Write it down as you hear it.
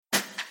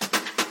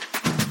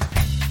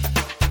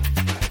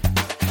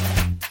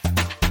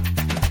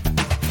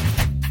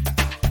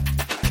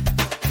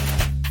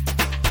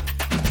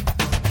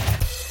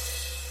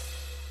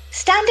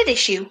Standard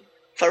issue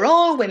for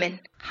all women.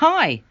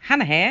 Hi,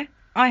 Hannah here.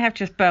 I have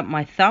just burnt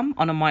my thumb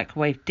on a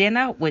microwave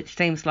dinner, which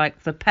seems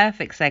like the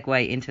perfect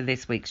segue into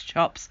this week's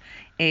Chops,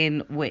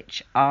 in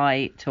which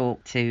I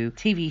talk to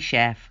TV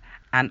chef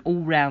and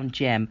all-round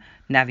gem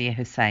Nadiya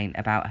Hussain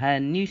about her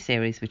new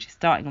series, which is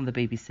starting on the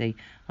BBC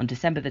on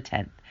December the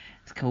 10th.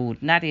 It's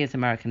called Nadiya's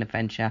American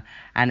Adventure,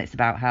 and it's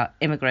about how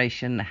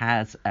immigration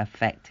has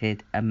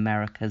affected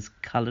America's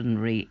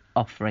culinary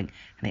offering,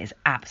 and it is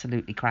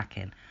absolutely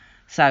cracking.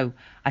 So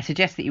I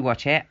suggest that you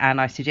watch it,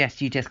 and I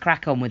suggest you just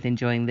crack on with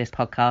enjoying this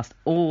podcast.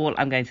 All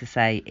I'm going to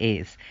say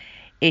is,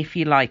 if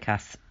you like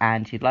us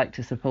and you'd like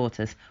to support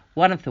us,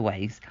 one of the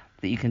ways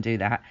that you can do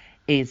that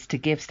is to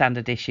give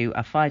Standard Issue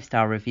a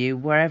 5-star review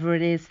wherever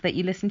it is that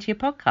you listen to your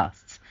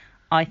podcasts.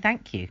 I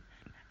thank you.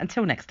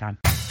 Until next time.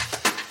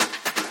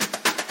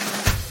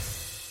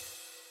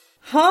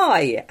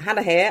 Hi,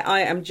 Hannah here.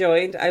 I am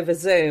joined over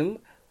Zoom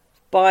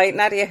by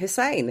Nadiya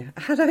Hussain.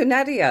 Hello,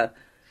 Nadiya.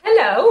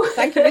 Hello.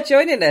 Thank you for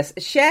joining us.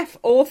 Chef,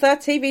 author,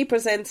 TV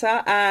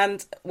presenter,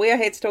 and we are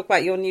here to talk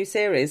about your new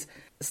series,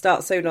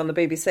 Start Soon on the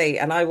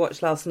BBC. And I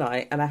watched last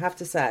night, and I have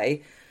to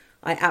say,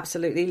 I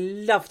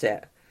absolutely loved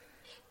it.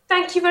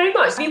 Thank you very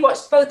much. Have you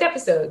watched both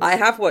episodes? I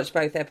have watched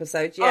both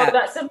episodes, yeah. Oh,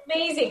 that's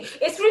amazing.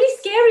 It's really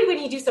scary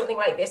when you do something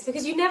like this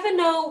because you never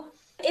know.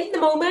 In the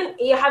moment,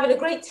 you're having a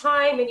great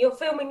time and you're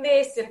filming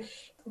this,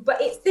 but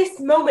it's this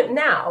moment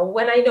now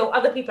when I know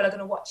other people are going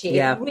to watch it.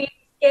 Yeah. It really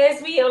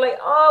scares me. I'm like,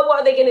 oh, what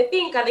are they going to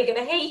think? Are they going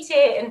to hate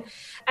it?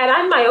 And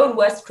I'm my own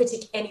worst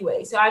critic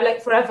anyway, so I'm like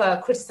forever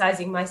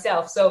criticizing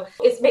myself. So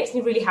it makes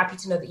me really happy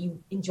to know that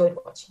you enjoyed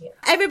watching it.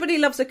 Everybody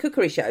loves a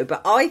cookery show,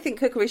 but I think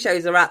cookery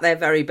shows are at their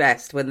very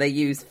best when they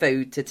use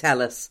food to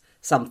tell us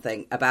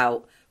something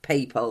about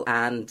people,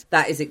 and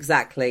that is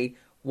exactly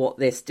what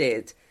this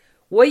did.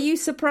 Were you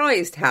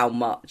surprised how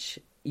much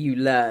you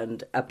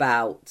learned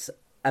about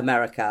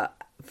America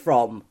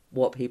from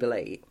what people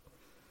eat?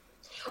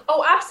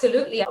 Oh,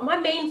 absolutely. My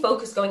main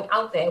focus going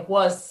out there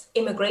was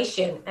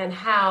immigration and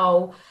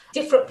how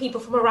different people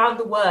from around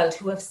the world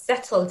who have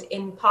settled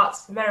in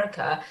parts of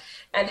America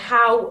and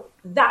how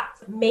that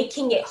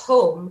making it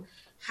home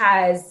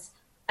has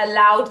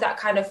allowed that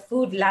kind of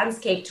food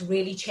landscape to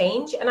really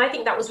change. And I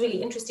think that was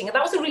really interesting. And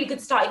that was a really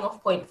good starting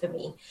off point for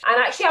me.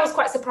 And actually, I was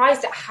quite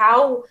surprised at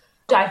how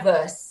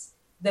diverse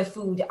the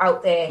food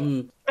out there.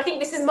 I think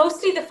this is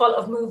mostly the fault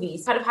of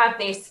movies. Kind of have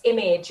this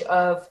image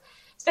of,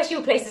 especially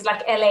with places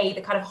like LA,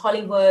 the kind of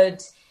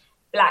Hollywood,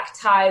 black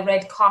tie,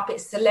 red carpet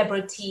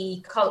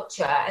celebrity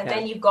culture. And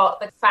then you've got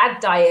the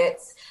fad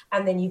diets.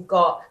 And then you've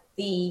got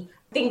the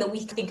thing that we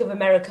think of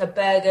America,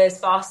 burgers,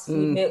 fast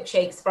food,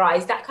 milkshakes,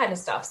 fries, that kind of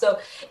stuff. So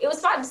it was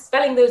about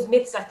dispelling those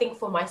myths, I think,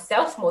 for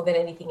myself more than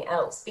anything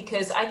else.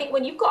 Because I think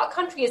when you've got a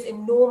country as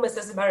enormous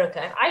as America,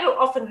 and I don't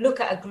often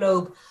look at a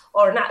globe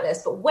or an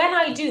atlas, but when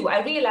I do,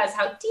 I realize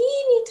how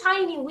teeny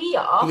tiny we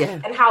are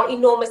and how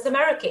enormous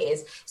America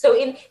is. So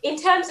in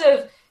terms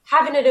of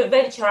having an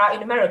adventure out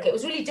in America, it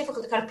was really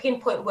difficult to kind of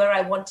pinpoint where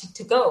I wanted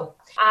to go.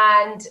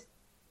 And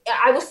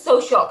I was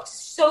so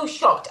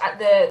shocked at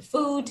the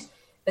food,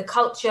 the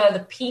culture, the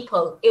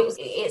people.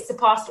 It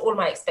surpassed all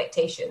my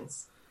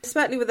expectations.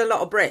 Certainly with a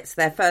lot of Brits,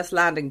 their first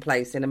landing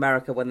place in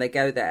America when they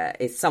go there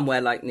is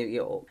somewhere like New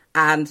York.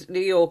 And New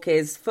York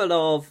is full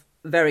of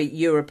very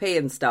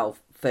European style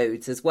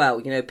foods as well.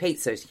 You know,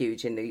 pizza is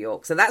huge in New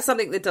York. So that's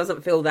something that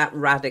doesn't feel that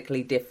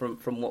radically different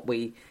from what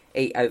we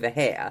eat over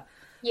here.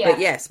 Yeah.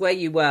 But yes, where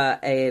you were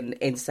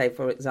in, say,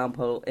 for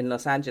example, in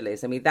Los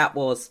Angeles, I mean, that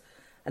was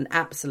an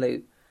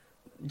absolute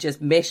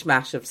just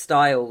mishmash of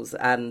styles,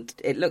 and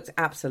it looked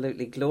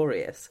absolutely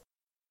glorious.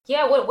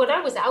 Yeah, when I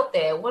was out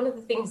there, one of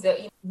the things that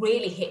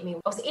really hit me,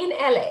 I was in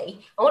LA, and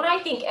when I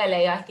think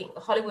LA, I think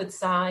the Hollywood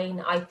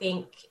sign, I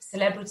think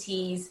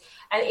celebrities,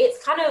 and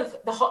it's kind of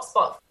the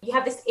hotspot. You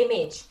have this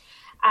image,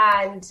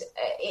 and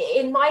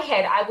in my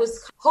head, I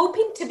was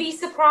hoping to be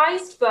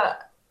surprised,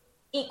 but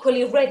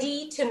equally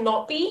ready to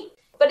not be.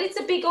 But it's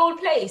a big old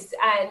place,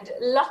 and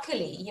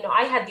luckily,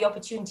 I had the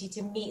opportunity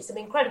to meet some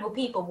incredible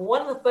people. But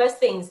one of the first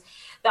things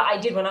that I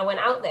did when I went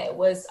out there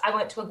was I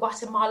went to a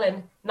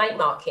Guatemalan night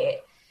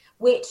market,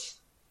 which,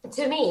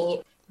 to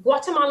me,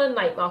 Guatemalan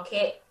night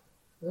market,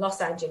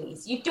 Los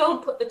Angeles. You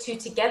don't put the two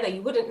together.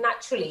 You wouldn't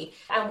naturally.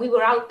 And we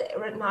were out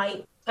there at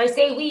night. I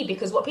say we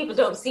because what people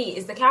don't see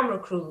is the camera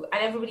crew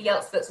and everybody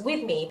else that's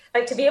with me.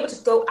 Like, to be able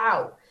to go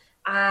out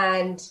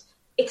and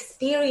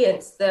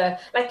experience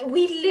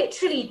we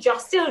literally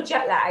just still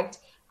jet lagged,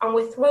 and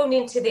we're thrown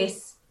into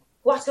this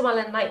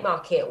Guatemalan night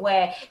market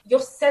where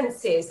your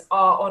senses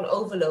are on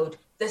overload.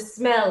 The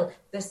smell,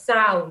 the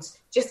sounds,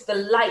 just the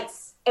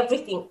lights,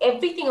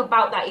 everything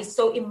about that is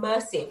so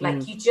immersive.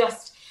 Like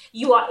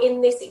you are in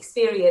this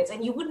experience,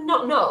 and you would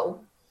not know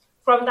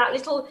from that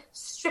little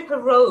strip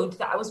of road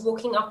that I was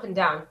walking up and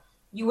down,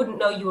 you wouldn't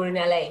know you were in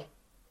LA.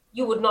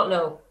 You would not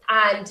know.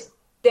 And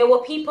there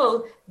were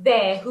people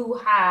there who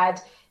had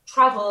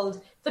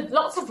traveled for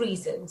lots of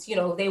reasons.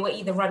 They were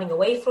either running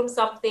away from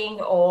something,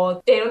 or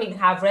they don't even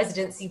have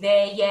residency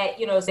there yet.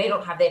 They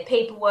don't have their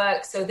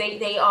paperwork. So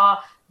they are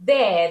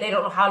there. They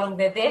don't know how long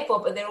they're there for,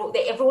 but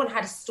everyone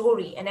had a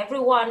story and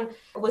everyone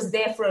was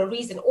there for a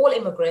reason, all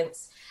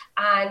immigrants.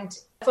 And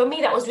for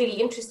me, that was really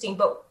interesting.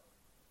 But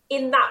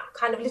in that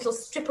kind of little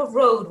strip of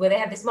road where they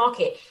had this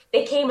market,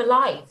 they came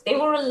alive. They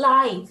were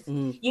alive.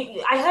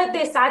 I heard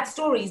their sad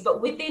stories,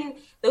 but within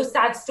those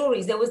sad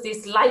stories, there was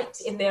this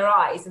light in their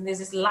eyes and there's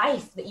this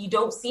life that you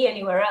don't see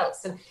anywhere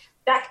else. And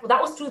that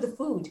was through the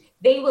food.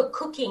 They were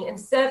cooking and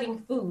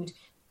serving food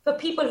for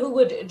people who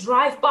would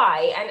drive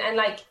by. And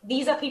like,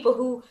 these are people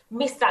who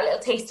miss that little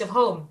taste of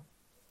home.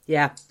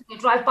 Yeah. They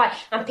drive by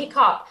and pick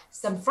up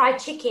some fried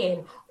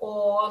chicken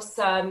or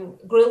some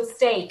grilled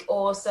steak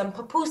or some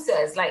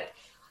pupusas. Like,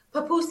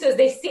 pupusas,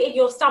 they sit in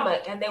your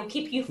stomach and they'll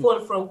keep you full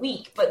for a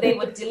week, but they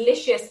were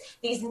delicious.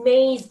 These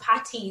maize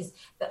patties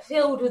that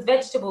filled with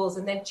vegetables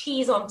and then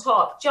cheese on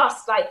top,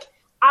 just like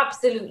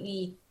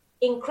absolutely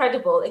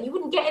incredible. And you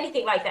wouldn't get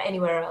anything like that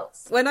anywhere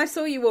else. When I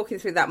saw you walking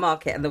through that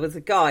market and there was a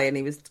guy and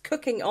he was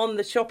cooking on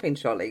the shopping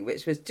trolley,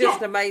 which was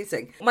just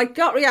amazing. My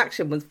gut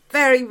reaction was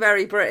very,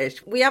 very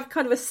British. We have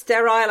kind of a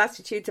sterile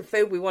attitude to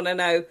food. We want to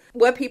know,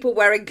 were people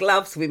wearing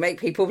gloves? We make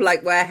people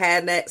like wear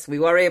hairnets. We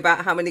worry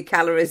about how many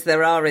calories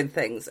there are in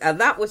things. And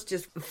that was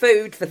just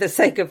food for the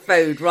sake of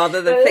food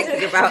rather than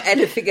thinking about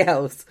anything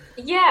else.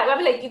 Yeah,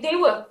 I mean, like, they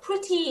were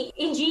pretty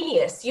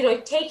ingenious, you know,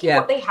 taking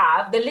what they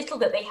have, the little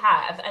that they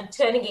have, and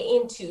turning it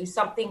into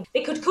something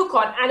they could cook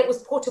on, and it was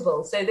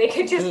portable, so they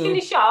could just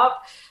finish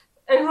up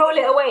and roll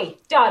it away.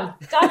 Done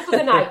for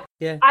the night.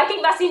 I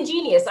think that's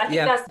ingenious. I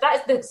think that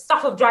is the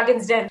stuff of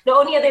Dragon's Den. Not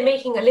only are they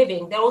making a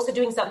living, they're also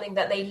doing something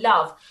that they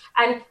love.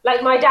 And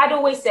like my dad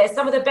always says,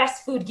 some of the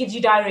best food gives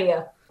you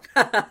diarrhea.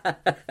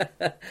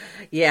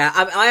 Yeah,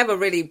 I have a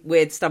really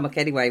weird stomach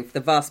anyway.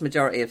 The vast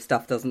majority of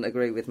stuff doesn't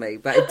agree with me,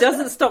 but it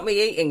doesn't stop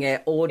me eating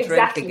it or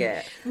drinking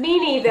it. Me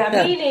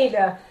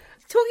neither.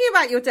 Talking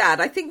about your dad,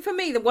 I think for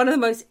me, one of the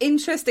most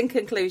interesting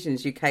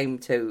conclusions you came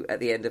to at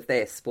the end of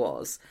this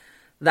was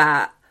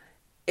that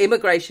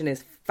immigration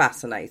is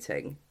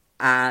fascinating,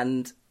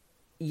 and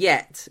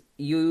yet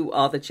you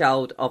are the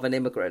child of an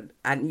immigrant,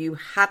 and you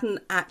hadn't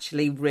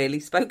actually really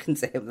spoken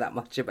to him that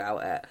much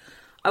about it.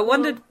 I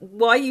wondered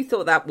why you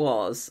thought that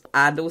was,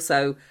 and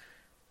also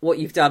what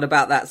you've done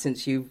about that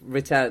since you've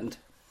returned.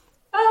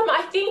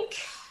 I think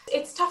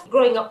it's tough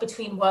growing up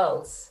between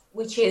worlds,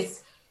 which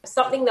is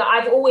something that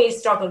I've always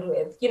struggled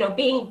with. You know,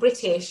 being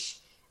British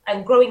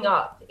and growing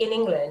up in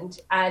England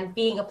and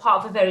being a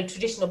part of a very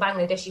traditional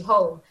Bangladeshi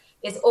home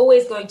is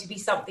always going to be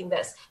something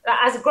that's,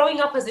 as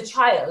growing up as a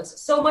child,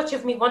 so much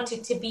of me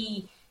wanted to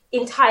be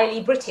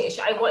entirely British.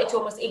 I wanted to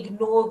almost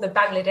ignore the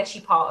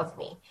Bangladeshi part of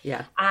me.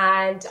 Yeah.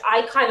 And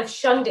I kind of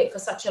shunned it for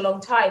such a long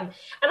time.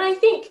 And I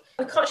think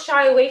we can't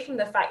shy away from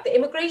the fact that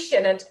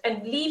immigration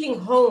and leaving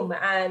home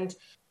and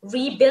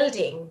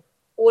rebuilding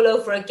all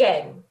over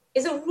again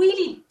is a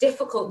really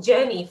difficult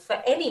journey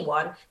for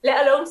anyone,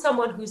 let alone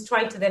someone who's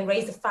trying to then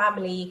raise a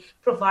family,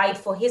 provide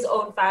for his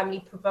own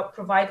family,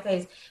 provide for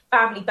his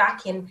family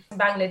back in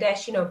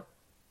Bangladesh. You know,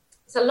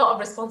 it's a lot of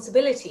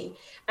responsibility.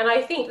 And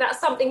I think that's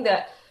something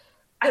that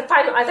I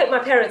think my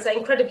parents are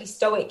incredibly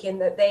stoic in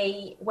that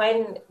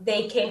when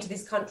they came to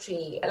this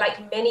country,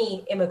 like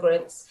many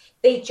immigrants,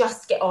 they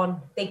just get on.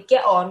 They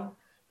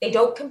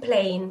don't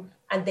complain,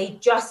 and they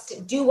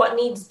just do what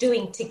needs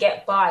doing to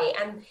get by.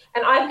 And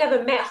I've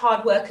never met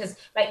hard workers.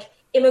 Like,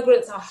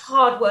 immigrants are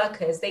hard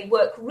workers. They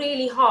work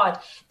really hard.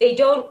 They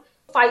don't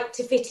fight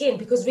to fit in,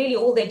 because really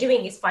all they're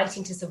doing is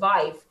fighting to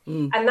survive.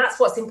 And that's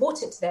what's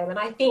important to them. And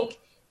I think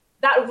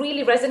that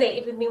really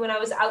resonated with me when I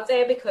was out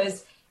there,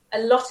 because a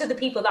lot of the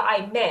people that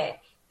I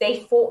met, they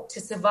fought to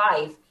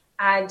survive.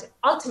 And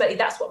ultimately,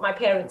 that's what my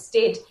parents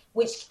did,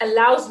 which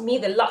allows me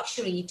the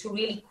luxury to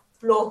really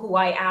explore who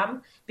I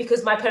am,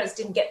 because my parents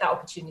didn't get that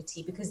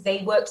opportunity, because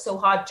they worked so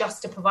hard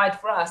just to provide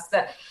for us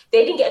that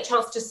they didn't get a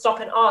chance to stop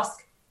and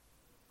ask,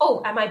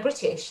 oh, am I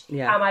British?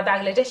 Yeah. Am I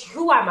Bangladeshi?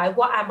 Who am I?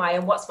 What am I?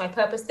 And what's my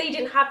purpose? They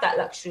didn't have that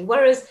luxury.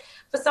 Whereas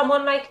for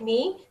someone like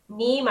me,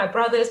 my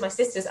brothers, my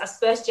sisters, as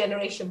first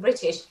generation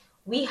British,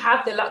 we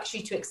have the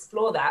luxury to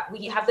explore that.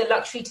 We have the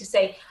luxury to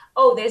say,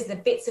 oh, there's the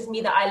bits of me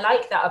that I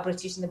like that are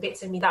British and the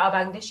bits of me that are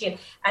Bangladeshi,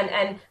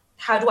 and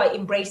how do I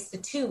embrace the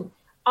two?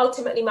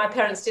 Ultimately, my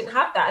parents didn't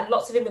have that, and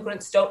lots of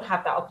immigrants don't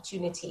have that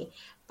opportunity.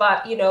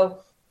 But, you know,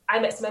 I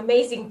met some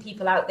amazing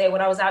people out there when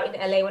I was out in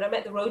LA, when I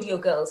met the rodeo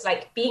girls.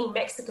 Like, being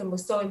Mexican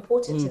was so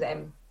important to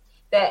them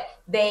that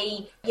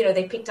they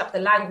picked up the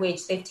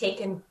language. They've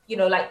taken,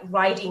 like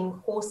riding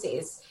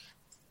horses,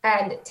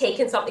 and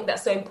taken something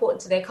that's so important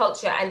to their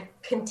culture and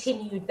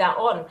continued that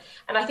on.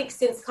 And I think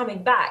since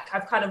coming back,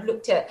 I've kind of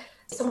looked at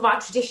some of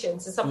our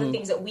traditions and some of the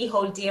things that we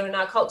hold dear in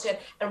our culture,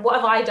 and what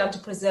have I done to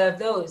preserve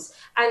those?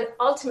 And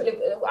ultimately,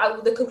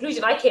 the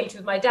conclusion I came to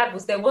with my dad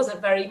was there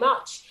wasn't very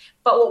much.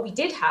 But what we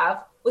did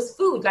have was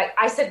food. Like,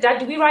 I said, Dad,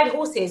 do we ride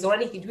horses or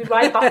anything? Do we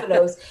ride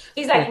buffaloes?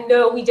 He's like,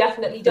 no, we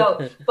definitely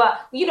don't.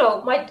 But,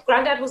 my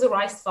granddad was a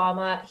rice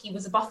farmer. He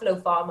was a buffalo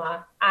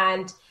farmer.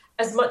 And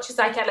as much as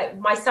I can. Like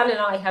my son and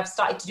I have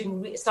started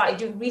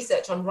doing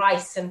research on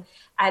rice and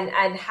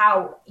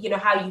how,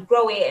 how you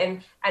grow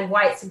it and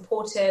why it's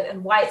important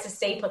and why it's a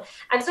staple.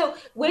 And so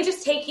we're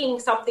just taking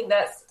something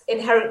that's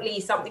inherently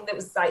something that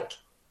was like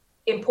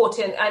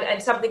important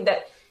and something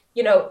that,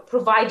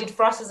 provided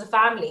for us as a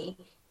family,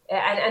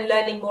 and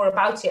learning more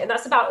about it. And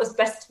that's about as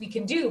best we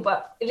can do.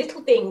 But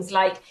little things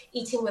like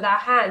eating with our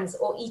hands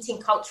or eating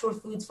cultural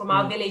foods from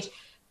our village,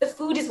 the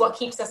food is what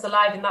keeps us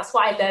alive. And that's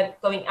what I learned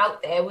going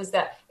out there, was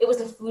that it was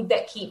the food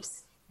that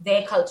keeps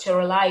their culture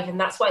alive. And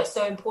that's why it's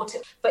so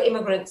important for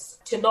immigrants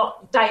to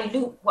not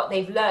dilute what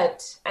they've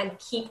learnt and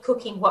keep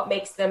cooking what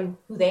makes them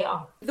who they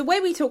are. The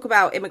way we talk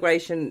about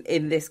immigration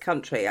in this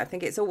country, I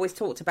think it's always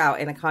talked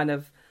about in a kind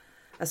of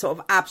a sort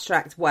of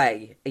abstract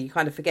way. You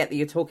kind of forget that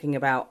you're talking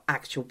about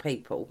actual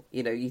people.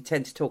 You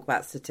tend to talk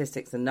about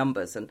statistics and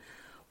numbers. And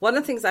one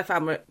of the things I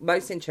found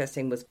most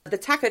interesting was the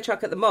taco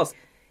truck at the mosque.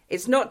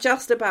 It's not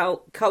just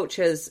about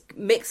cultures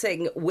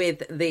mixing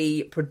with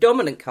the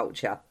predominant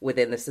culture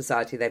within the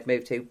society they've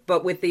moved to,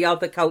 but with the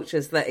other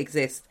cultures that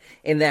exist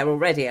in there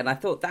already. And I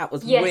thought that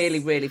was really,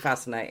 really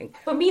fascinating.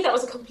 For me, that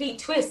was a complete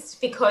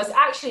twist, because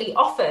actually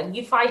often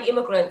you find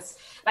immigrants,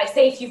 like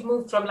say if you've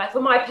moved from, like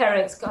for my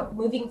parents,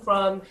 moving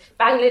from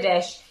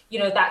Bangladesh,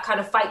 that kind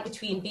of fight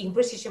between being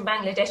British and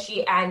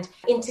Bangladeshi and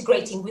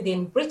integrating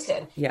within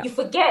Britain. Yeah. You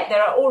forget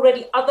there are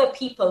already other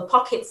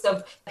pockets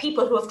of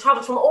people who have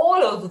travelled from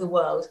all over the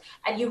world.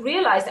 And you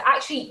realise that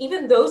actually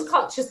even those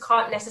cultures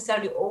can't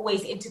necessarily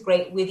always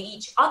integrate with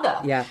each other.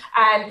 Yeah.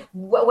 And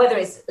whether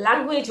it's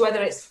language,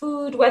 whether it's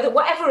food,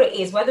 whatever it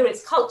is, whether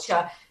it's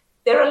culture,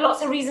 there are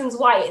lots of reasons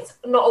why it's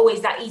not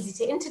always that easy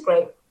to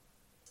integrate.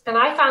 And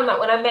I found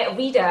that when I met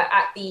Rita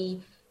at the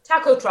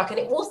taco truck, and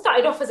it all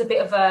started off as a bit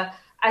of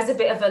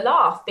a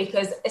laugh,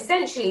 because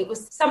essentially it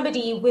was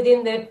somebody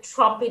within the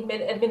Trump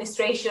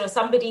administration or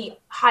somebody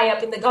high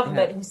up in the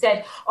government who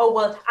said, oh,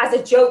 well, as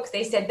a joke,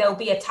 they said there'll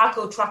be a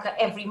taco truck at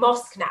every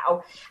mosque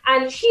now.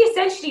 And she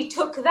essentially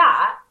took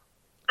that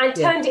and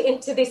turned it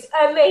into this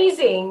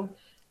amazing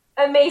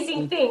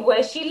thing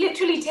where she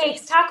literally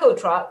takes taco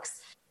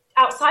trucks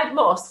outside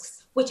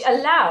mosques, which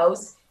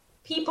allows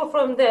people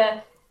from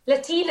the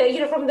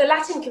from the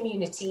Latin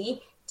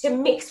community to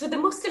mix with the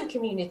Muslim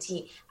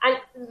community.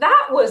 And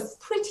that was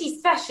pretty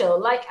special.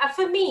 Like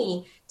for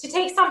me, to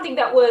take something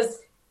that was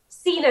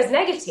seen as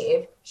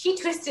negative, she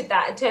twisted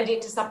that and turned it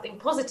into something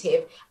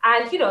positive.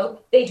 And,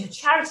 they do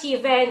charity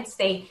events,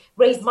 they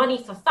raise money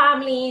for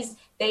families,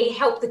 they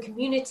help the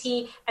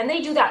community, and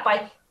they do that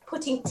by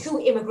putting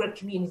two immigrant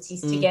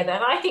communities together.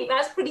 And I think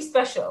that's pretty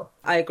special.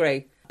 I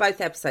agree.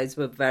 Both episodes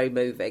were very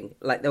moving.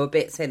 Like there were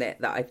bits in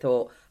it that I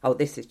thought, oh,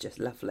 this is just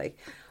lovely.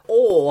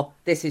 Or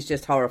this is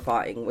just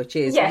horrifying, which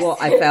is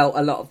what I felt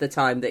a lot of the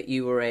time that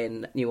you were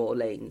in New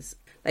Orleans.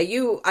 Now,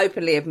 you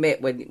openly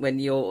admit when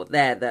you're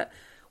there that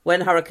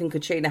when Hurricane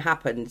Katrina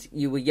happened,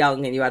 you were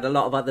young and you had a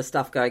lot of other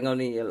stuff going on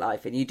in your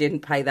life and you didn't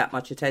pay that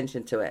much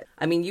attention to it.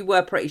 I mean, you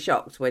were pretty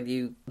shocked when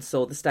you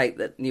saw the state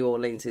that New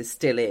Orleans is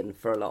still in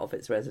for a lot of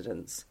its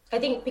residents. I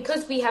think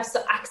because we have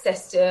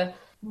access to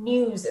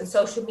news and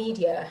social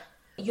media,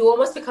 you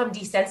almost become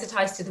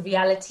desensitized to the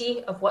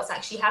reality of what's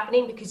actually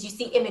happening, because you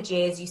see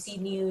images, you see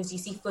news, you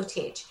see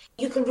footage.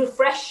 You can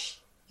refresh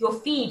your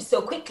feed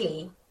so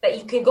quickly that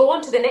you can go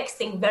on to the next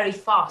thing very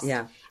fast.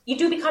 Yeah. You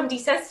do become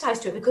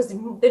desensitized to it because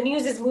the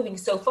news is moving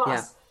so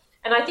fast.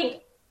 Yeah. And I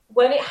think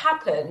when it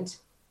happened,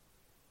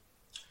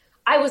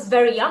 I was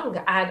very young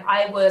and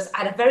I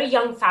had a very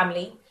young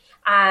family.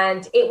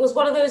 And it was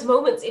one of those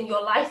moments in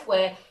your life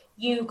where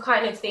you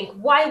kind of think,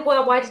 why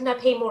didn't I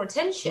pay more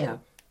attention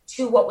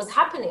to what was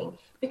happening?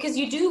 Because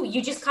you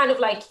just kind of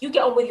like, you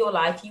get on with your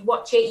life, you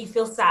watch it, you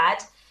feel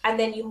sad, and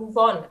then you move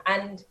on.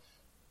 And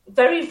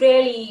very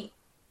rarely,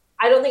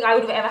 I don't think I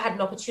would have ever had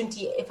an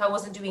opportunity if I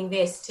wasn't doing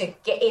this to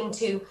get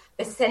into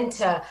the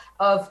center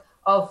of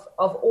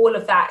all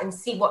of that and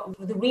see what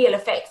the real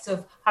effects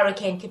of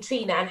Hurricane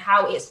Katrina and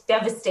how it's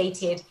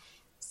devastated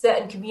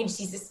certain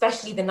communities,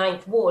 especially the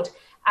Ninth Ward.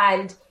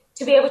 And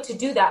to be able to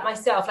do that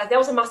myself, like that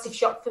was a massive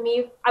shock for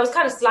me. I was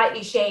kind of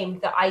slightly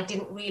ashamed that I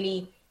didn't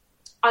really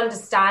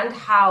understand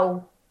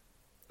how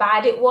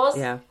bad it was.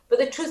 Yeah. But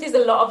the truth is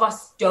a lot of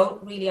us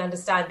don't really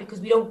understand because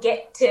we don't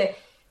get to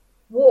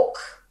walk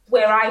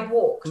where I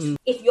walked.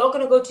 If you're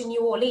going to go to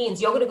New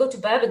Orleans, you're going to go to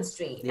Bourbon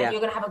Street and you're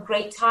going to have a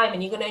great time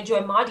and you're going to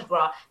enjoy Mardi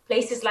Gras.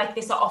 Places like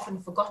this are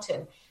often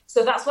forgotten.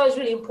 So that's why it's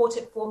really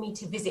important for me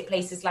to visit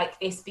places like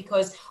this,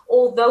 because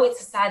although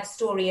it's a sad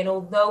story and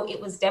although it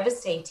was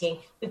devastating,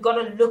 we've got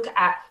to look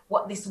at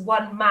what this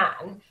one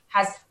man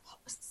has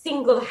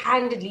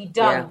single-handedly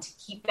done to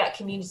keep that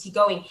community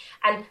going.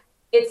 And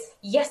it's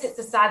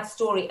a sad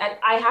story. And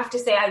I have to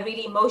say, I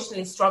really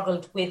emotionally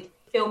struggled with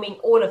filming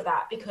all of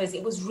that because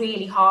it was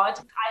really hard.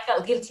 I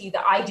felt guilty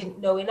that I didn't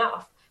know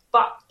enough.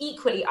 But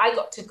equally, I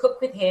got to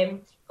cook with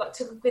him, got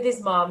to cook with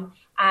his mum,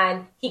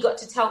 and he got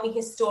to tell me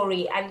his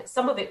story. And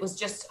some of it was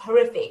just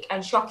horrific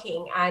and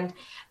shocking.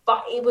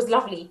 But it was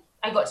lovely.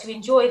 I got to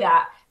enjoy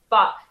that.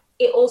 But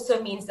it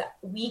also means that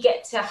we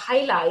get to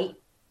highlight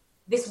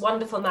this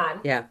wonderful man.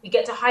 Yeah. We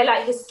get to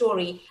highlight his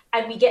story,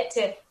 and we get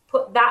to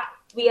put that,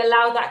 we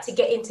allow that to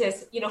get into,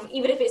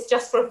 even if it's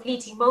just for a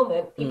fleeting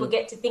moment, people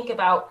get to think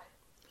about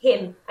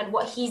him and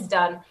what he's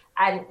done,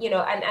 and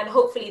and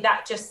hopefully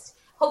that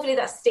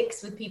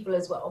sticks with people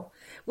as well.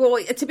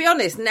 Well, to be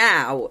honest,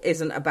 now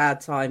isn't a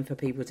bad time for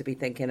people to be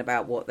thinking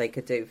about what they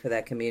could do for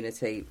their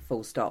community,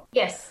 full stop.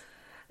 Yes.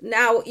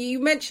 Now, you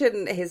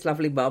mentioned his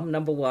lovely mum,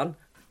 number one,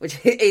 which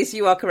is,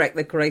 you are correct,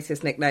 the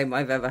greatest nickname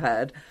I've ever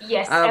heard.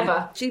 Yes,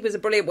 ever. She was a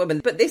brilliant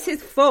woman, but this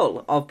is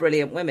full of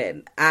brilliant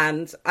women.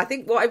 And I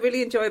think what I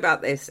really enjoy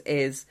about this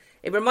is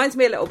it reminds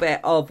me a little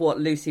bit of what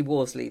Lucy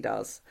Worsley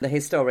does, the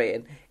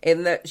historian,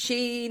 in that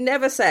she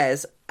never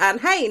says, and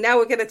hey, now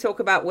we're going to talk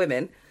about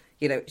women.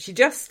 She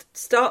just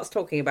starts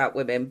talking about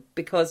women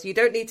because you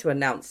don't need to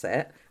announce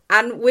it.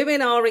 And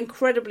women are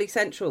incredibly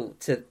central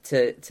to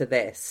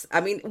this.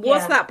 I mean,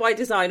 was that by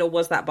design or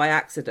was that by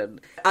accident?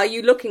 Are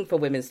you looking for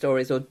women's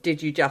stories, or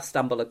did you just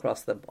stumble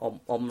across them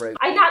en route?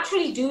 I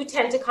naturally do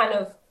tend to kind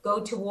of go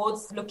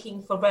towards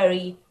looking for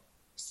very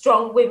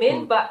strong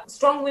women, but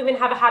strong women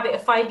have a habit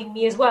of finding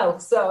me as well.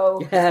 So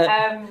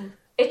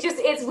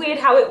it's weird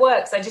how it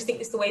works. I just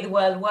think it's the way the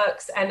world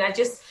works. And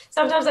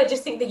sometimes I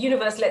just think the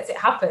universe lets it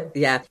happen.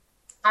 Yeah.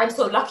 I'm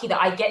so lucky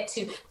that I get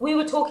to, we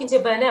were talking to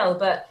Bernelle,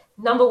 but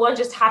number one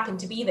just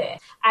happened to be there.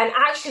 And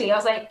actually I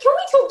was like, can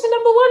we talk to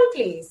number one,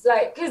 please?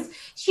 Like, because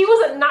she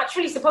wasn't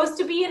naturally supposed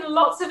to be in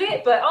lots of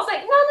it, but I was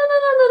like,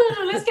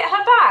 no, let's get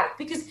her back.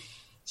 Because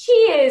she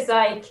is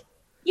like,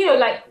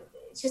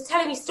 she was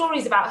telling me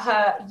stories about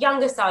her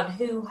younger son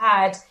who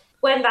had,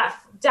 when that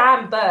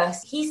dam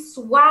burst, he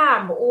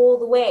swam all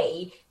the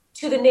way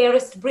to the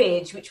nearest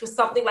bridge, which was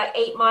something like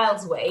 8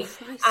 miles away,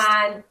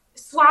 and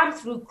swam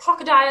through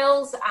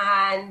crocodiles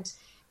and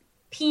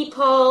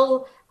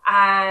people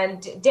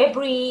and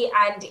debris,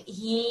 and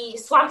he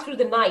swam through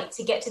the night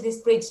to get to this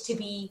bridge to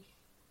be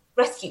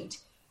rescued.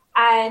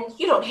 And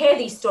you don't hear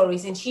these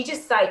stories. And she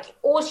just like,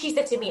 all she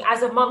said to me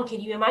as a mum,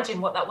 can you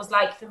imagine what that was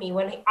like for me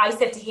when I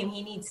said to him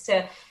he needs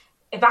to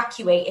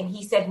evacuate, and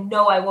he said,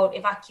 no, I won't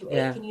evacuate.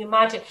 Yeah. Can you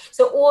imagine?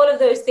 So all of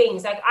those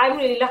things, like, I'm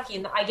really lucky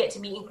in that I get to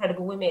meet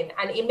incredible women,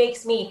 and it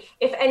makes me,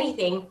 if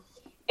anything,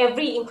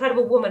 every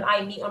incredible woman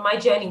I meet on my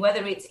journey,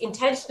 whether it's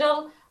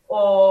intentional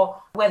or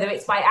whether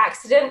it's by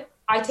accident,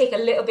 I take a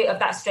little bit of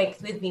that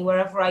strength with me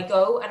wherever I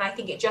go. And I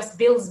think it just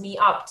builds me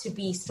up to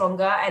be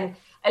stronger. And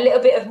a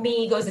little bit of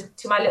me goes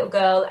to my little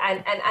girl.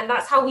 And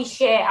that's how we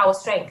share our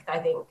strength, I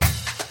think.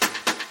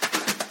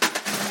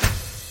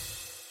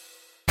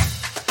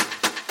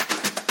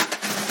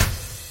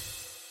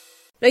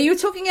 Now, you were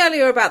talking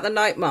earlier about the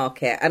night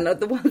market, and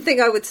the one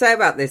thing I would say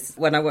about this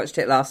when I watched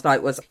it last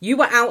night was you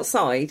were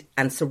outside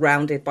and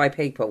surrounded by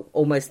people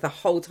almost the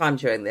whole time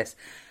during this,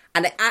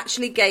 and it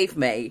actually gave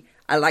me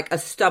a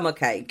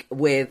stomachache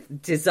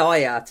with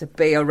desire to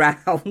be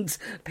around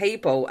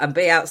people and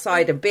be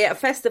outside and be at a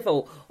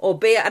festival or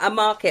be at a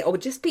market or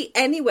just be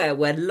anywhere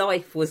where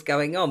life was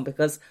going on,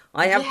 because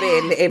I have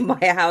been in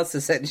my house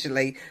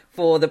essentially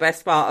for the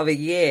best part of a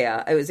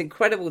year. It was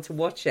incredible to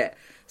watch it.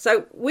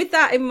 So with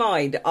that in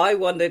mind, I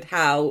wondered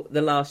how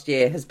the last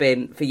year has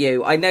been for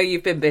you. I know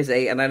you've been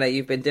busy and I know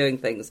you've been doing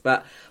things,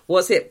 but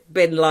what's it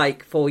been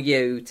like for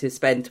you to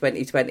spend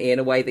 2020 in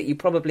a way that you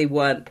probably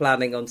weren't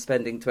planning on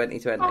spending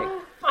 2020?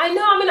 I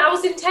know. I mean, I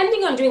was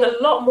intending on doing a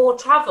lot more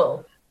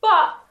travel,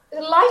 but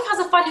life has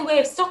a funny way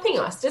of stopping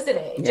us, doesn't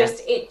it?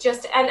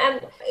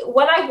 And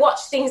when I watch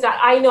things that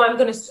I know I'm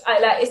going to,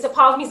 it's a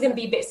part of me is going to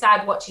be a bit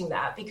sad watching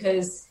that,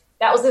 because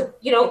that was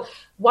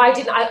why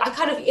didn't I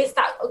kind of, it's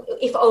that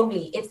if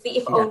only, it's the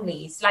if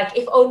only. It's like,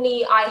 if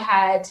only I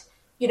had,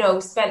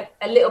 spent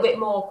a little bit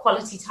more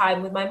quality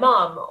time with my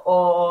mum,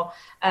 or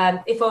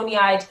if only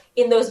I'd,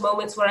 in those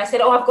moments where I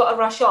said, oh, I've got to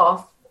rush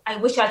off, I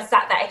wish I'd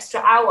sat that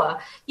extra hour,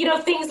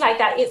 things like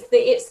that.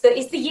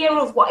 It's the year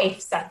of what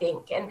ifs, I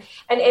think. And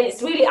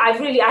it's really,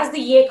 as the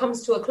year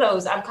comes to a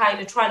close, I'm kind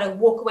of trying to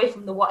walk away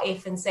from the what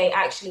if and say,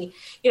 actually,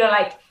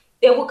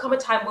 there will come a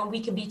time when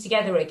we can be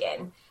together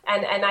again.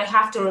 And we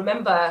have to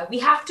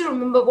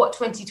remember what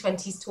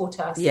 2020's taught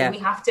us. Yeah. And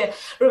we have to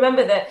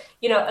remember that,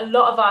 a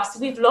lot of us,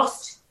 we've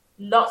lost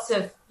lots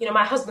of,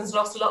 my husband's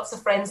lost lots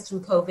of friends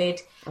through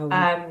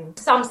COVID.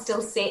 Some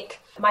still sick.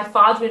 My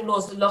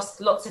father-in-law's lost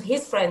lots of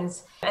his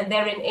friends, and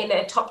they're in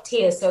a top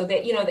tier. So that,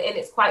 and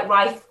it's quite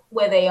rife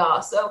where they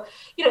are. So,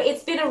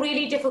 it's been a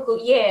really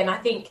difficult year. And I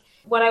think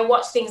when I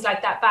watch things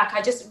like that back,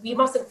 we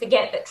mustn't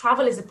forget that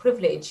travel is a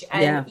privilege.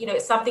 And,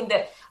 it's something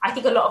that I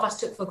think a lot of us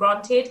took for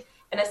granted.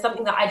 And it's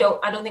something that I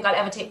don't think I'll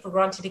ever take for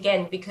granted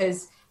again,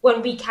 because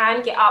when we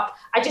can get up,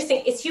 I just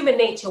think it's human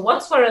nature.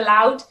 Once we're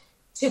allowed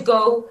to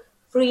go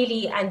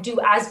freely and do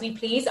as we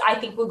please, I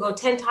think we'll go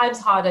 10 times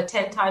harder,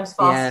 10 times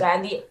faster.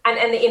 Yeah.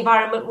 And the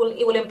environment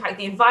will impact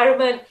the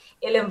environment.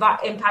 It'll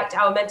impact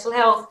our mental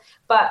health.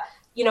 But,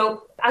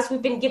 as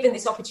we've been given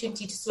this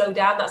opportunity to slow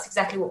down, that's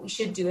exactly what we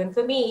should do. And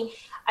for me,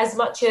 as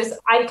much as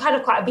I'm kind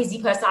of quite a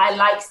busy person, I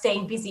like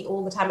staying busy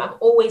all the time. I'm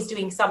always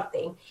doing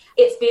something.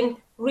 It's been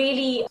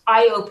really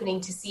eye-opening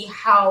to see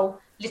how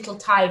little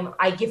time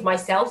I give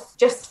myself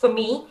just for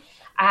me.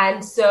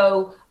 And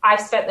so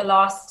I've spent the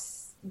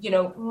last,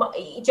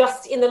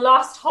 just in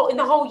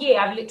the whole year,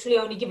 I've literally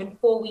only given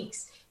 4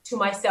 weeks to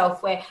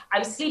myself where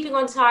I'm sleeping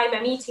on time,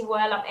 I'm eating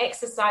well, I'm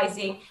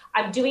exercising,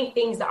 I'm doing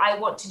things that I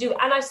want to do.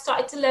 And I've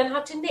started to learn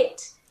how to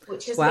knit,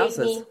 which has made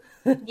me,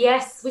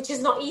 yes, which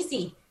is not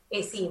easy,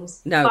 it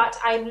seems. No. But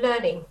I'm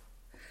learning.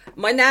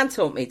 My nan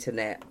taught me to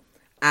knit,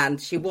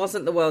 and she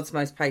wasn't the world's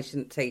most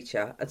patient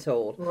teacher at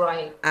all.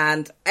 Right.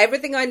 And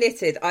everything I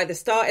knitted either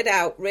started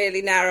out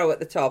really narrow at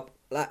the top,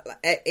 like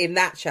in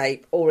that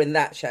shape, or in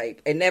that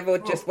shape. It never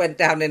just went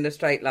down in a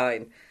straight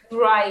line.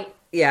 Right.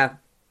 Yeah.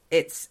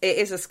 It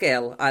is a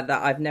skill that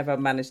I've never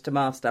managed to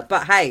master.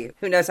 But hey,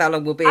 who knows how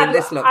long we'll be in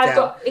this lockdown.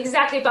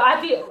 But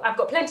I've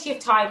got plenty of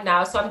time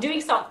now. So I'm doing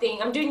something.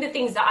 I'm doing the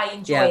things that I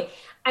enjoy. Yeah.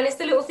 And it's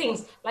the little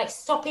things like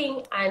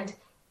stopping and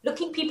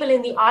looking people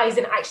in the eyes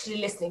and actually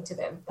listening to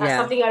them. That's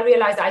something I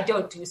realize that I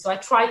don't do. So I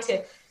try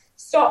to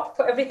stop,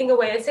 put everything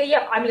away and say,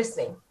 yep, I'm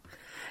listening.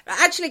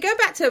 Actually, go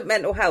back to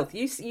mental health.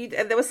 You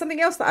there was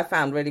something else that I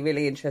found really,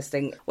 really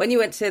interesting. When you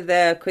went to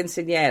the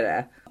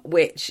quinceañera,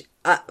 which,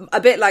 a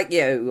bit like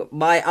you,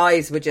 my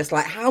eyes were just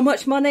like, how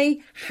much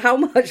money? How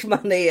much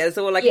money? Is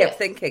all I kept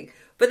thinking.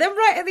 But then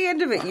right at the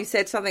end of it, you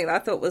said something that I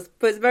thought was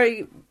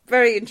very,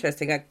 very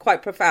interesting and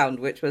quite profound,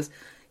 which was,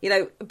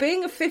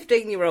 being a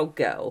 15-year-old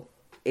girl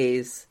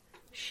is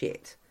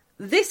shit.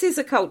 This is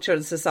a culture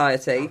and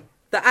society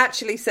that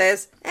actually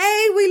says,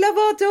 hey, we love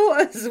our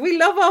daughters. We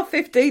love our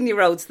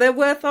 15-year-olds. They're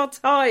worth our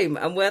time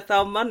and worth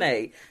our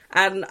money.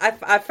 And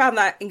I found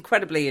that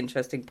incredibly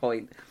interesting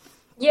point.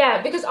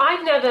 Yeah, because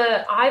I've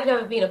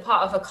never been a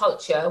part of a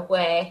culture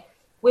where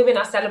women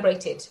are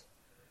celebrated.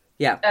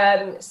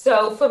 Yeah.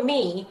 So for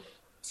me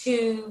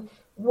to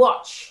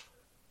watch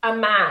a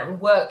man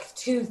work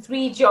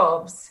 2-3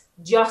 jobs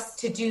just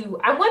to do,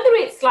 and whether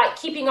it's like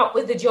keeping up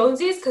with the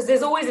Joneses, because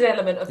there's always an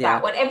element of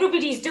that. When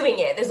everybody's doing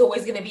it, there's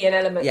always going to be an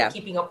element of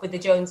keeping up with the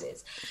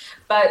Joneses.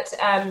 But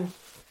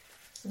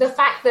the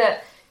fact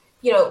that,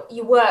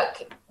 you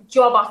work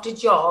job after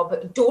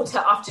job, daughter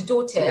after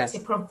daughter to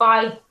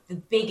provide the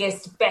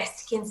biggest,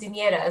 best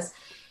quinceañeras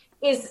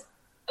is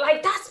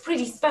like, that's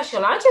pretty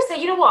special. I just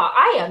say, you know what,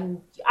 I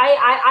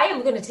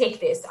am going to take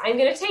this. I'm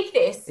going to take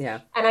this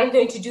and I'm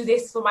going to do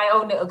this for my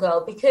own little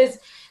girl, because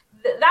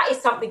that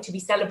is something to be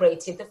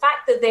celebrated. The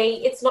fact that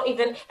it's not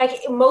even like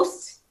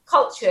most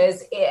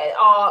cultures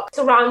are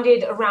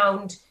surrounded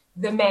around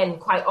the men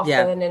quite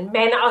often, and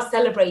men are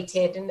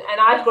celebrated. And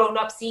I've grown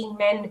up seeing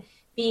men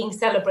being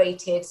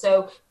celebrated.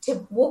 So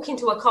to walk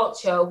into a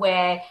culture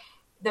where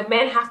the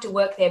men have to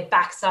work their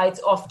backsides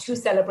off to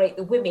celebrate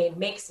the women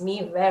makes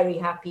me very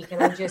happy,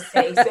 can I just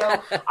say?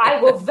 So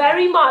I will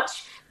very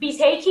much be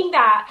taking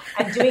that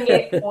and doing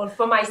it all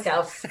for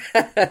myself.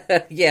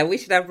 Yeah, we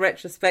should have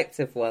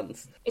retrospective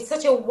ones. It's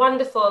such a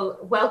wonderful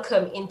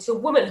welcome into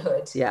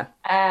womanhood. Yeah.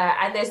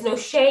 And there's no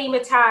shame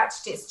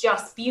attached. It's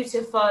just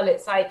beautiful.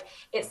 It's like,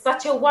 it's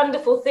such a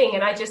wonderful thing.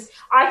 And I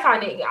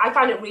found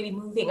it really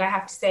moving, I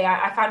have to say.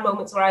 I found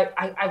moments where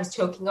I was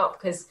choking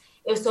up because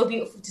it was so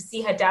beautiful to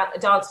see her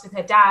dance with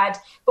her dad.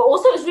 But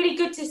also it was really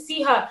good to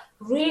see her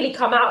really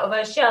come out of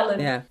her shell.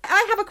 And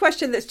I have a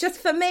question that's just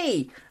for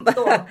me.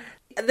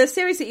 The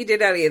series that you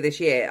did earlier this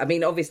year, I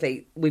mean,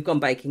 obviously, we've gone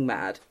baking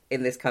mad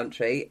in this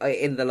country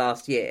in the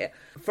last year.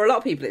 For a lot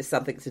of people, it's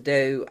something to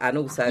do. And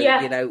also,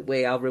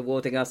 we are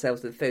rewarding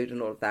ourselves with food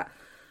and all of that.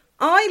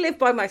 I live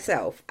by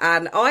myself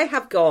and I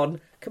have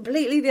gone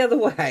completely the other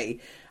way.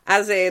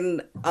 As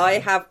in, I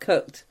have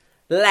cooked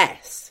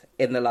less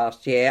in the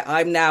last year.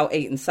 I'm now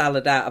eating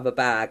salad out of a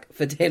bag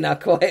for dinner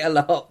quite a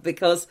lot,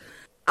 because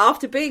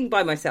after being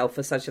by myself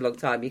for such a long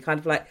time, you kind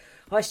of like,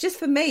 oh, it's just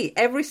for me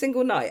every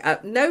single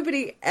night.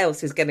 Nobody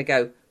else is going to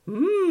go,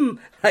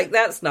 like,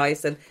 that's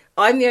nice. And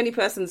I'm the only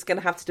person that's going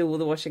to have to do all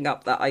the washing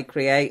up that I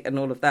create and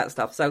all of that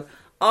stuff. So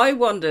I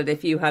wondered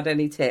if you had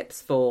any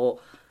tips for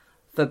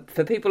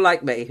people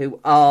like me who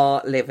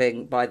are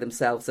living by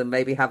themselves and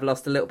maybe have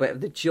lost a little bit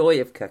of the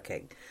joy of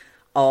cooking,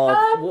 of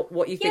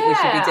what you think we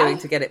should be doing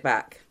to get it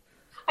back.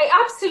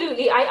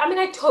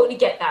 I totally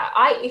get that.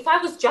 If I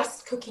was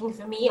just cooking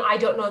for me, I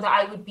don't know that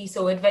I would be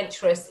so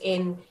adventurous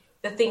in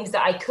the things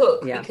that I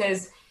cook,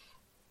 because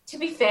to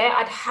be fair,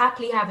 I'd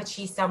happily have a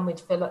cheese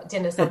sandwich for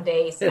dinner some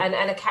days and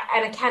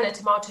a can of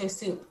tomato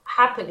soup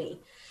happily.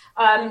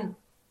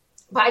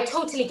 But I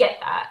totally get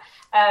that.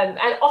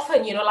 And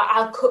often,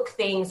 I'll cook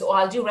things or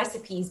I'll do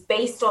recipes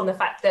based on the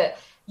fact that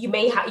you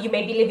may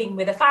be living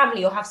with a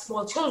family or have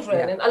small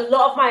children. And a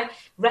lot of my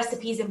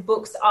recipes and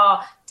books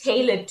are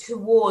tailored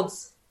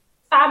towards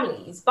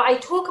families. But I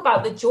talk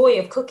about the joy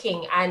of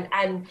cooking, and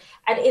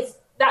it's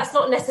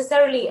not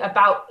necessarily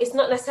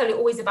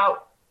always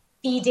about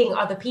feeding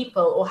other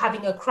people or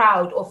having a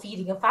crowd or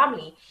feeding a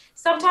family.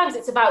 Sometimes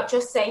it's about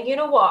just saying, you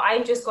know what,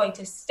 I'm just going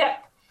to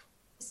step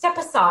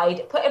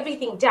aside, put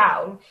everything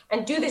down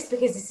and do this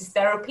because this is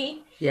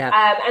therapy.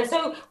 And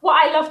so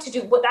what I love to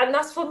do, and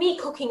that's for me,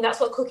 cooking,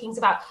 that's what cooking's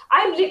about.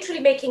 I'm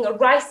literally making a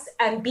rice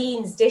and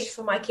beans dish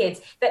for my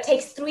kids that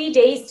takes 3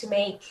 days to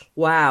make.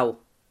 Wow.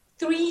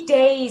 3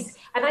 days.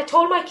 And I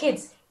told my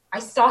kids, I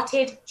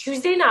started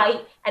Tuesday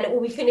night and it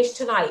will be finished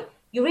tonight.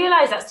 You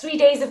realize that's 3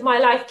 days of my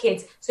life,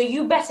 kids. So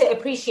you better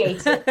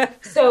appreciate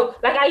it. So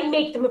like I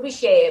make them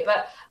appreciate it.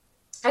 But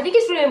I think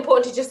it's really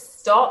important to just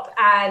stop.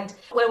 And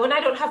when I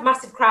don't have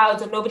massive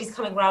crowds or nobody's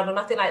coming around or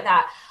nothing like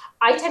that,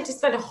 I tend to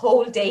spend a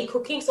whole day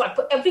cooking. So I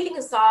put everything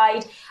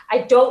aside. I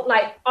don't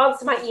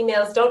answer my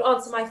emails, don't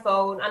answer my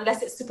phone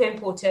unless it's super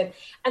important.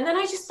 And then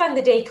I just spend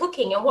the day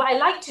cooking. And what I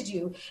like to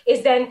do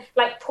is then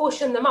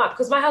portion them up,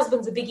 because my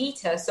husband's a big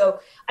eater.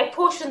 So I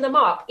portion them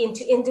up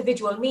into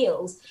individual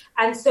meals.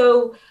 And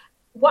so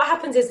what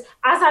happens is,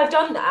 as I've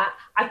done that,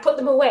 I put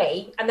them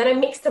away and then I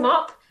mix them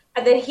up.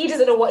 And then he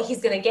doesn't know what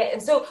he's going to get.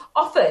 And so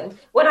often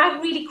when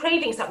I'm really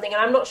craving something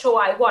and I'm not sure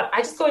what I want,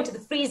 I just go into the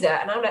freezer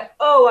and I'm like,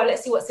 oh, well,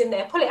 let's see what's in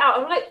there. Pull it out.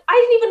 I'm like,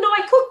 I didn't even know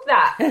I cooked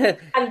that.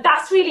 And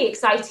that's really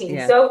exciting.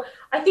 Yeah. So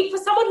I think for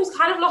someone who's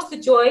kind of lost the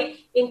joy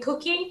in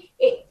cooking,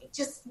 it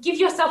just give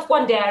yourself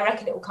one day. I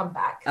reckon it will come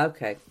back.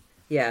 Okay.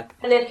 Yeah.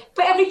 And then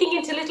put everything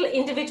into little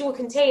individual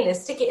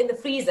containers, stick it in the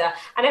freezer.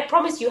 And I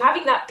promise you,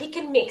 having that pick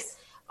and mix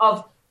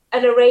of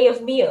an array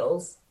of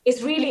meals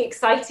is really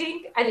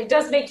exciting. And it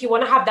does make you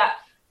want to have that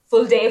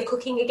full day of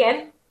cooking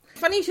again.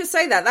 Funny you should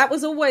say that. That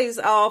was always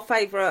our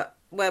favourite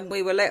when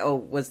we were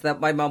little, was that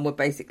my mum would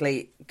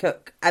basically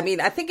cook. I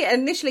mean, I think it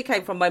initially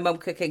came from my mum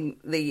cooking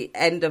the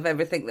end of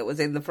everything that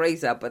was in the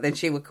freezer, but then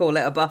she would call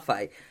it a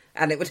buffet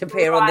and it would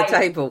appear on the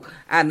table.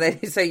 And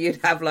then so you'd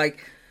have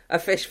a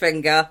fish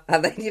finger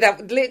and then you'd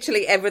have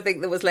literally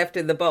everything that was left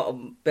in the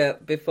bottom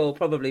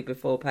probably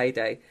before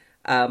payday.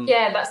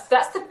 Yeah,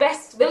 that's the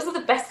best. Those are the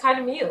best kind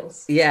of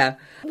meals. Yeah.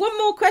 One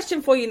more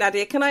question for you,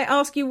 Nadiya. Can I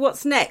ask you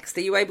what's next?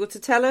 Are you able to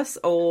tell us,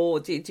 or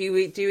do you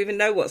even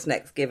know what's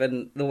next,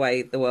 given the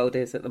way the world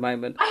is at the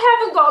moment? I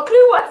haven't got a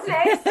clue what's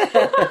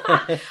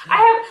next.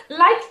 I have,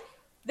 like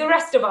the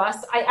rest of us,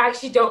 I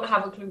actually don't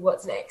have a clue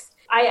what's next.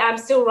 I am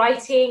still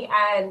writing,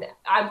 and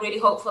I'm really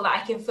hopeful that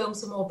I can film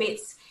some more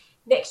bits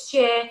next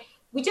year.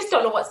 We just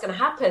don't know what's going to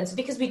happen. So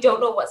because we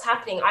don't know what's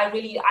happening,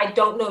 I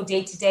don't know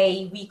day to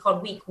day, week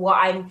on week, what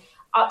I'm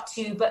up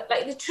to. But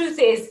the truth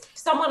is,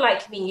 someone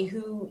like me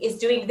who is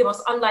doing the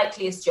most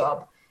unlikeliest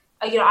job,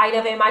 I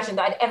never imagined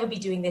that I'd ever be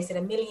doing this in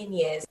a million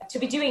years. To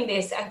be doing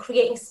this and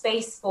creating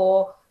space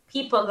for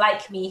people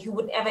like me who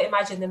would never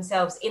imagine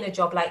themselves in a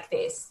job like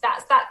this.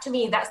 That to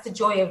me, that's the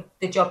joy of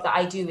the job that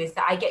I do, is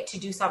that I get to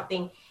do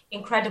something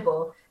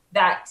incredible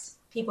that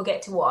people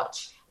get to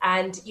watch.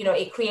 And,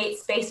 it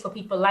creates space for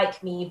people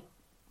like me,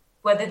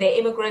 whether they're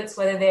immigrants,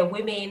 whether they're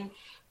women,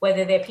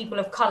 whether they're people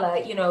of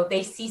colour,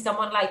 they see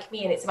someone like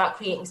me and it's about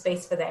creating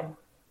space for them.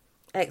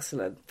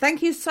 Excellent.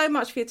 Thank you so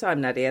much for your time,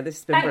 Nadiya. This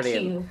has been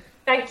brilliant.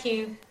 Thank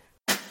you.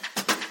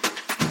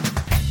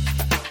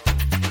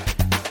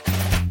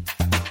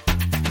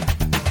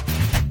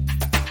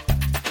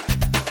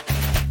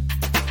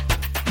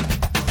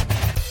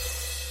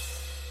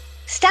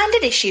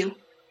 Standard issue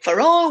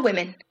for all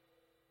women.